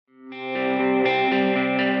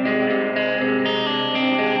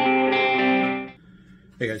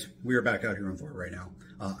Hey guys, we are back out here on Thor right now.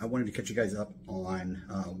 I wanted to catch you guys up on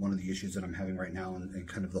one of the issues that I'm having right now and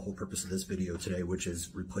kind of the whole purpose of this video today, which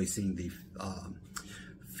is replacing the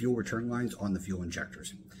fuel return lines on the fuel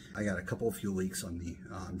injectors. I got a couple of fuel leaks on the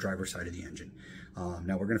driver's side of the engine.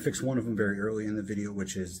 Now we're going to fix one of them very early in the video,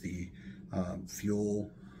 which is the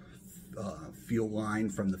fuel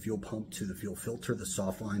line from the fuel pump to the fuel filter, the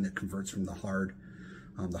soft line that converts from the hard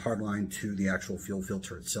line to the actual fuel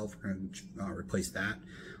filter itself. We're going to replace that,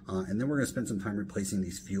 and then we're going to spend some time replacing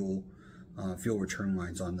these fuel return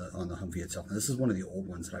lines on the Humvee itself. And this is one of the old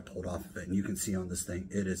ones that I pulled off of it, and you can see on this thing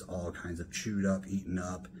it is all kinds of chewed up, eaten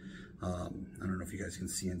up. I don't know if you guys can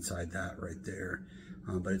see inside that right there,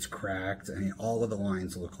 but it's cracked. I mean, all of the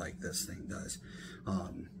lines look like this thing does.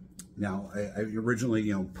 Now, I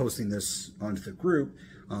originally, posting this onto the group,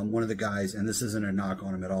 one of the guys, and this isn't a knock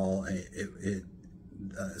on him at all,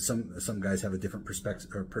 some guys have a different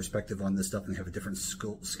perspective on this stuff, and they have a different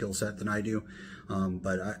skill set than I do.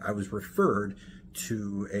 But I was referred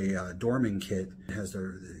to a Dorman kit. It has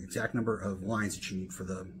the exact number of lines that you need for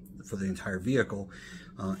the entire vehicle,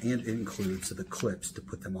 and it includes the clips to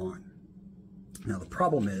put them on. Now the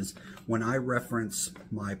problem is, when I reference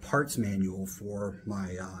my parts manual for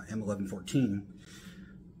my M1114,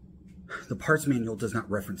 the parts manual does not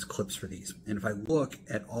reference clips for these. And if I look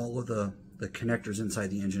at all of the connectors inside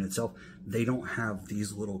the engine itself, they don't have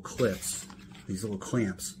these little clips, these little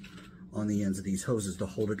clamps on the ends of these hoses to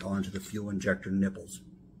hold it onto the fuel injector nipples.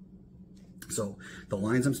 So the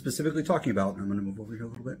lines I'm specifically talking about, and I'm going to move over here a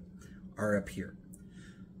little bit, are up here.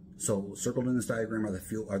 So circled in this diagram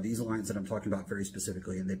are these lines that I'm talking about very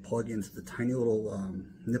specifically, and they plug into the tiny little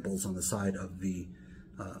nipples on the side of the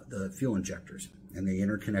fuel injectors, and they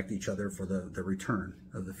interconnect each other for the return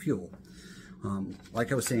of the fuel.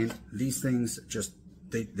 Like I was saying, these things just,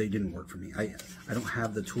 they didn't work for me. I don't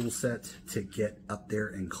have the tool set to get up there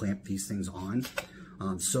and clamp these things on.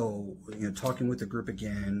 So, talking with the group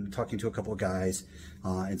again, talking to a couple of guys,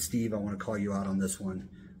 and Steve, I want to call you out on this one.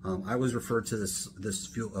 I was referred to this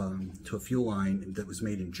fuel to a fuel line that was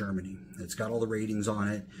made in Germany. It's got all the ratings on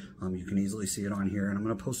it. You can easily see it on here, and I'm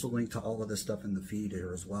going to post a link to all of this stuff in the feed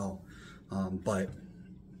here as well. But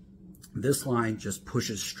this line just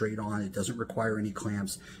pushes straight on. It doesn't require any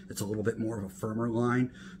clamps. It's a little bit more of a firmer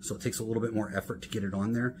line, so it takes a little bit more effort to get it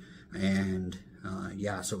on there. And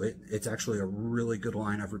yeah, so it's actually a really good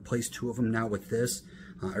line. I've replaced two of them now with this.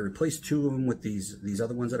 I replaced two of them with these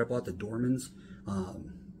other ones that I bought, the Dormans.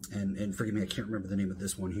 And forgive me, I can't remember the name of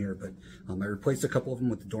this one here, but I replaced a couple of them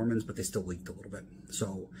with the Dormans, but they still leaked a little bit.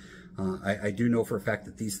 So I do know for a fact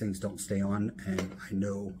that these things don't stay on, and I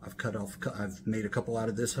know I've made a couple out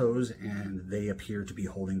of this hose, and they appear to be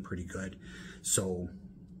holding pretty good. So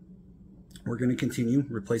we're going to continue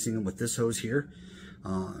replacing them with this hose here,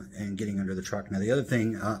 and getting under the truck. Now the other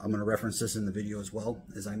thing, I'm going to reference this in the video as well,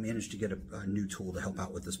 is I managed to get a new tool to help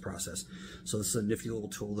out with this process. So this is a nifty little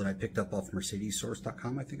tool that I picked up off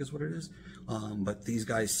mercedessource.com, I think is what it is. But these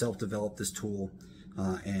guys self-developed this tool,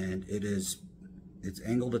 and it's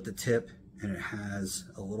angled at the tip, and it has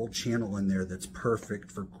a little channel in there that's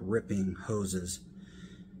perfect for gripping hoses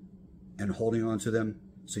and holding onto them,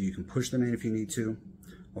 so you can push them in if you need to,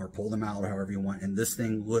 or pull them out however you want. And this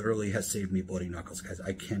thing literally has saved me bloody knuckles, guys.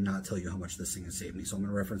 I cannot tell you how much this thing has saved me. So I'm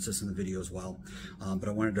going to reference this in the video as well. But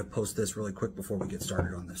I wanted to post this really quick before we get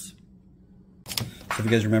started on this. So if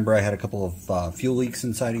you guys remember, I had a couple of fuel leaks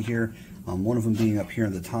inside of here. One of them being up here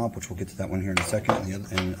at the top, which we'll get to that one here in a second.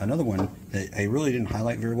 And another one that I really didn't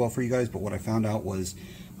highlight very well for you guys, but what I found out was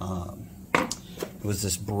it was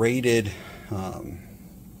this braided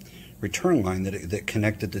return line that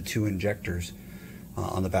connected the two injectors.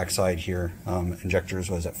 On the back side here, injectors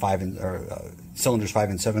was at cylinders 5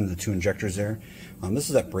 and 7, the two injectors there. This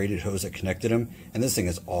is that braided hose that connected them, and this thing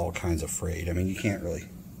is all kinds of frayed. I mean, you can't really,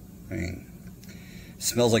 it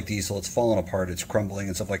smells like diesel, it's falling apart, it's crumbling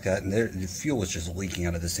and stuff like that, and the fuel was just leaking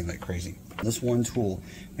out of this thing like crazy. This one tool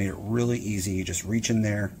made it really easy. You just reach in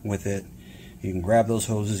there with it, you can grab those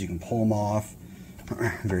hoses, you can pull them off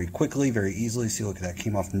very quickly, very easily. See, look at that,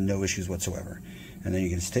 came off no issues whatsoever. And then you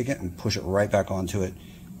can just take it and push it right back onto it.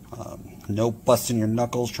 No busting your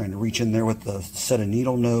knuckles trying to reach in there with the set of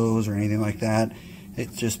needle nose or anything like that.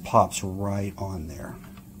 It just pops right on there.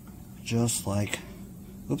 Just like,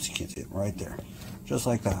 oops, you can't see it, right there. Just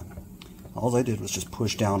like that. All I did was just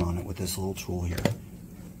push down on it with this little tool here.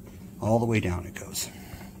 All the way down it goes.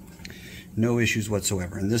 No issues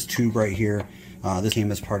whatsoever. And this tube right here, this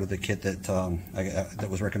came as part of the kit that that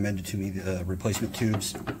was recommended to me, the replacement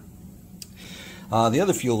tubes. The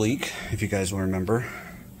other fuel leak, if you guys will remember,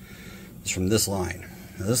 is from this line.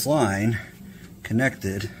 Now, this line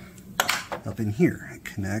connected up in here. it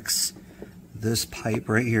connects this pipe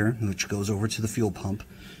right here, which goes over to the fuel pump,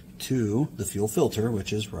 to the fuel filter,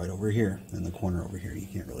 which is right over here in the corner over here. You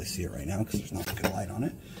can't really see it right now because there's not a good light on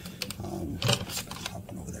it. Just pop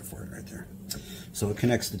one over there for it right there. So it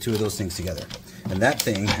connects the two of those things together. And that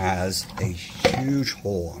thing has a huge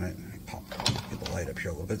hole on it. Get the light up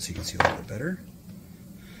here a little bit so you can see a little bit better.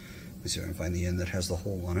 Let me see if I can find the end that has the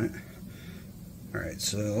hole on it. Alright,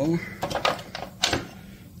 so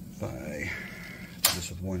if I do this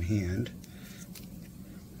with one hand,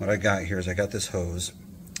 what I got here is I got this hose,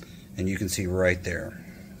 and you can see right there,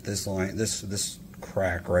 this line, this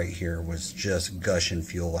crack right here was just gushing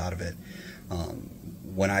fuel out of it.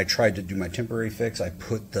 When I tried to do my temporary fix, I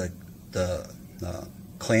put the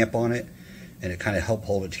clamp on it, and it kind of helped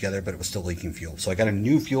hold it together, but it was still leaking fuel. So I got a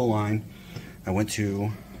new fuel line. I went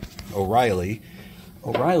to O'Reilly.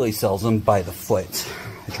 O'Reilly sells them by the foot.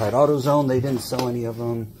 I tried AutoZone, they didn't sell any of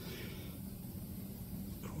them.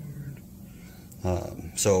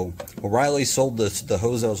 So O'Reilly sold the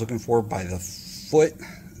hose I was looking for by the foot.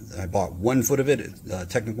 I bought 1 foot of it. The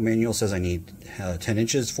technical manual says I need 10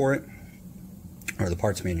 inches for it, or the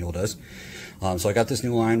parts manual does. So I got this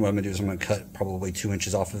new line. What I'm going to do is I'm going to cut probably 2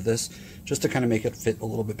 inches off of this just to kind of make it fit a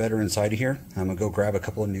little bit better inside of here. I'm going to go grab a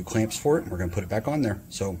couple of new clamps for it, and we're going to put it back on there.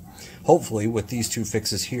 So hopefully with these 2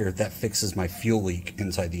 fixes here, that fixes my fuel leak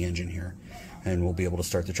inside the engine here, and we'll be able to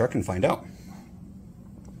start the truck and find out.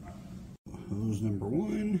 Hose number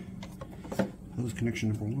 1, hose connection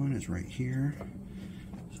number 1 is right here.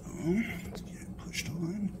 So let's get it pushed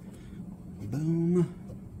on. Boom.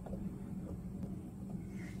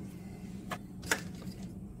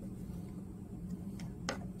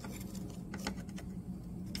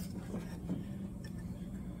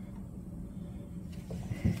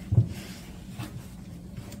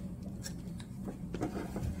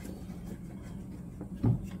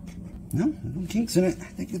 No kinks in it. I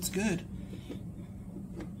think it's good.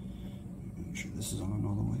 Make sure this is on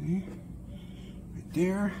all the way. Right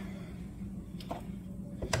there.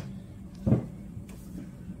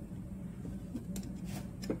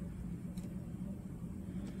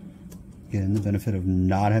 Getting the benefit of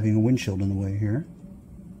not having a windshield in the way here.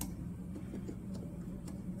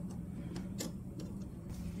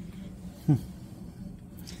 All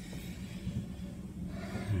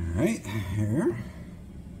right, here.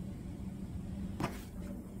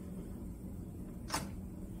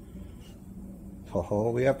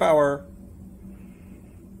 Oh, we have power.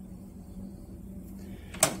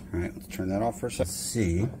 Alright, let's turn that off for a second. Let's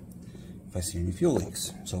see if I see any fuel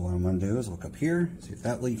leaks. So what I'm going to do is look up here, see if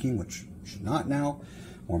that's leaking, which should not now.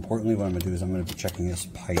 More importantly, what I'm going to do is I'm going to be checking this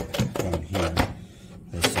pipe down here,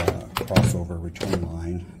 this crossover return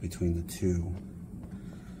line between the two.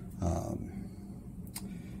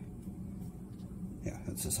 Yeah,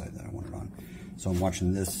 that's the side that I want it on. So I'm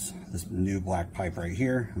watching this new black pipe right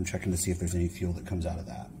here. I'm checking to see if there's any fuel that comes out of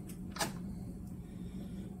that.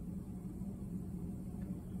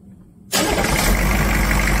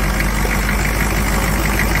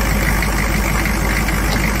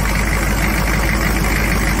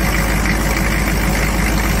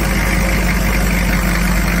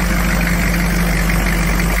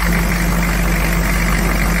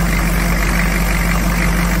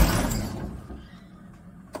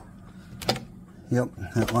 Yep,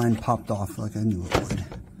 that line popped off like I knew it would.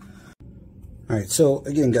 Alright, so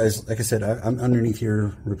again guys, like I said, I'm underneath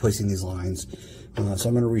here replacing these lines. So I'm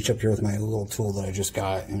going to reach up here with my little tool that I just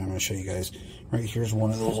got, and I'm going to show you guys. Right here's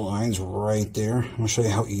one of those lines right there. I'm going to show you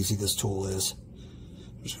how easy this tool is.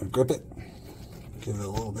 I'm just going to grip it, give it a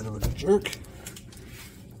little bit of a jerk,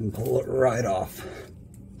 and pull it right off.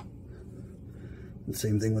 And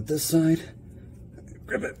same thing with this side.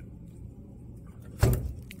 Grip it.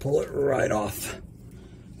 Pull it right off.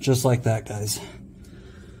 Just like that, guys.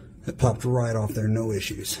 It popped right off there, no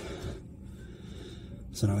issues.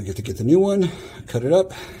 So now I get to get the new one, cut it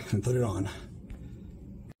up, and put it on.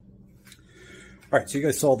 Alright, so you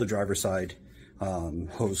guys saw the driver's side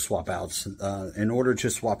hose swap outs. In order to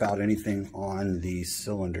swap out anything on these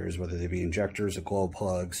cylinders, whether they be injectors or glow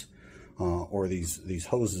plugs, or these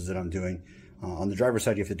hoses that I'm doing, on the driver's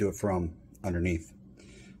side you have to do it from underneath.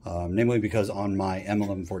 Namely because on my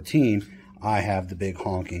M1114, I have the big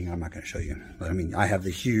honking, I'm not going to show you, but I mean, I have the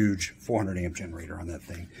huge 400 amp generator on that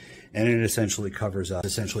thing. And it essentially covers up,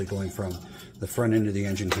 essentially going from the front end of the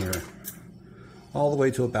engine here, all the way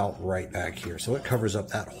to about right back here. So it covers up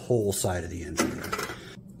that whole side of the engine here.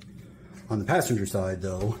 On the passenger side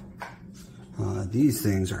though, these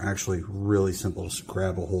things are actually really simple to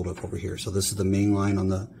grab a hold of over here. So this is the main line on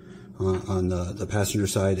the passenger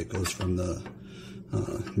side. It goes from the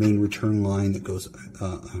main return line that goes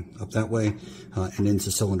up that way and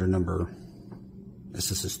into cylinder number,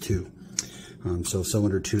 this is 2. So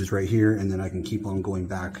cylinder 2 is right here, and then I can keep on going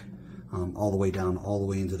back all the way down, all the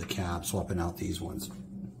way into the cab, swapping out these ones.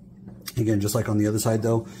 Again, just like on the other side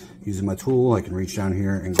though, using my tool, I can reach down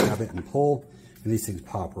here and grab it and pull, and these things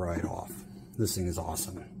pop right off. This thing is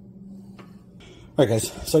awesome. All right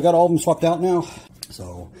guys, so I got all of them swapped out now.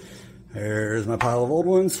 So there's my pile of old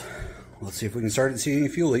ones. Let's see if we can start to see any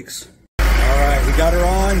fuel leaks. All right, we got her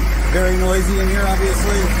on. Very noisy in here,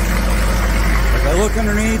 obviously. If I look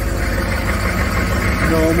underneath,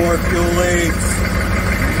 no more fuel leaks.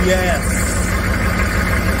 Yes.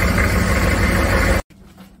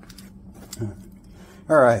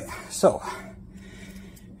 All right, so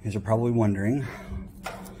you guys are probably wondering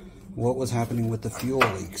what was happening with the fuel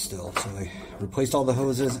leak still. So I replaced all the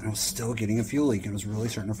hoses and I was still getting a fuel leak, and it was really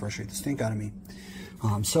starting to frustrate the stink out of me.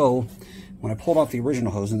 So when I pulled off the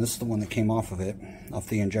original hose, and this is the one that came off of it, off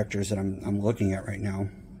the injectors that I'm looking at right now,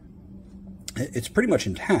 it's pretty much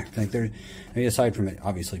intact. Like aside from it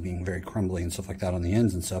obviously being very crumbly and stuff like that on the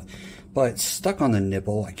ends and stuff, but stuck on the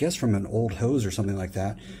nipple, I guess from an old hose or something like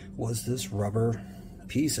that, was this rubber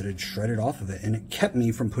piece that had shredded off of it, and it kept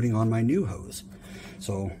me from putting on my new hose.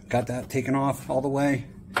 So got that taken off all the way.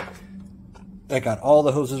 I got all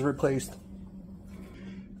the hoses replaced.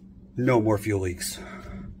 No more fuel leaks.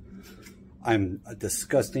 I'm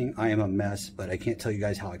disgusting. I am a mess, but I can't tell you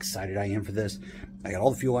guys how excited I am for this. I got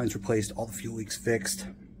all the fuel lines replaced, all the fuel leaks fixed.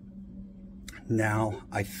 Now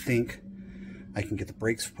I think I can get the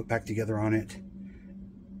brakes put back together on it,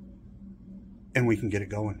 and we can get it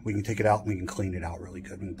going. We can take it out and we can clean it out really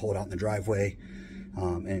good. We can pull it out in the driveway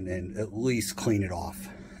and at least clean it off.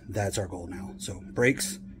 That's our goal now. So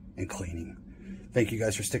brakes and cleaning. Thank you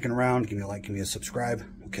guys for sticking around. Give me a like, give me a subscribe.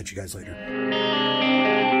 We'll catch you guys later.